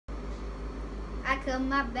I cut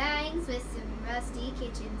my bangs with some rusty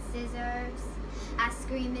kitchen scissors. I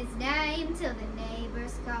scream his name till the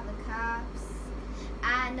neighbors call the cops.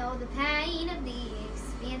 I know the pain of the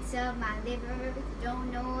expense of my liver.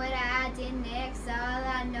 Don't know what I did next. All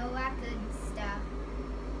I know, I couldn't stop.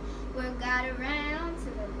 Word got around to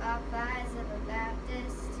the bonfires of a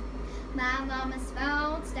Baptist. My mama's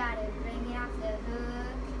phone started ringing off the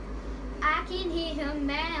hook. I can hear her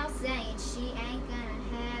mouth saying she ain't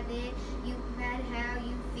gonna have it. You matter how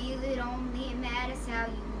you feel, it only matters how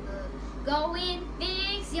you look. Go and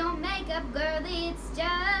fix your makeup, girl, it's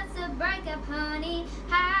just a breakup, honey.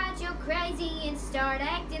 Hide your crazy and start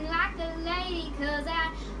acting like a lady, 'cause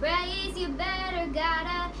I raise you better,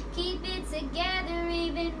 gotta keep it together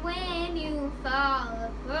even when you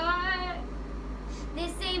fall apart.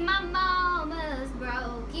 This ain't my mama's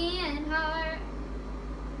broken heart.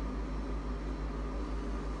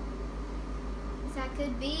 I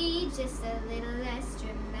could be just a little less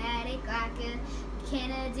dramatic, like a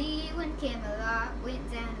Kennedy when Camelot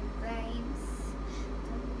went down in flames.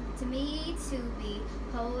 To me, to be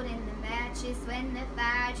holding the matches when the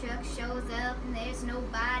fire truck shows up and there's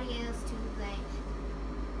nobody else to blame.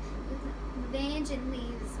 Revenge and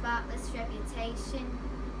leave a spotless reputation.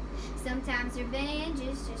 Sometimes revenge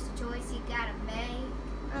is just a choice you gotta make.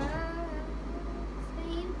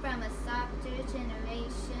 Came from a softer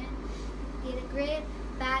generation. Get a grip,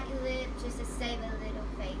 bite your lip just to save a little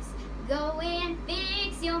face. Go and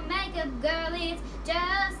fix your makeup, girl, it's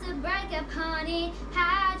just a breakup, honey.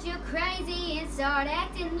 Hide your crazy and start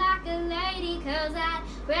acting like a lady, 'cause I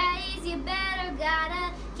raise you better,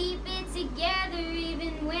 gotta keep it together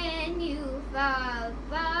even when you fall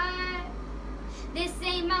apart. This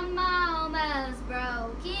ain't my mama's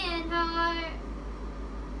broken heart.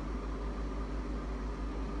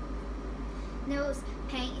 Nose,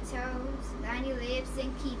 paint your toes, line your lips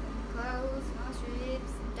and keep them closed. Wash your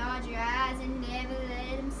lips, dodge your eyes and never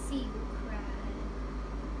let them see you cry.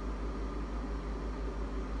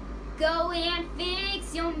 Go and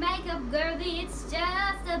fix your makeup, girl, it's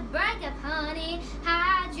just a breakup, honey.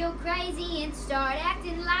 Hide your crazy and start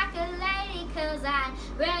acting like a lady, 'cause I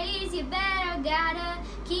raise you better, gotta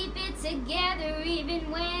keep it together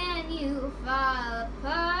even when you fall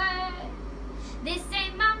apart. This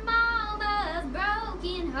ain't my mama's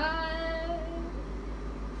broken heart.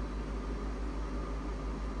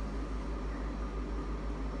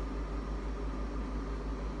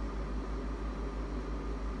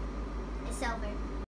 It's over.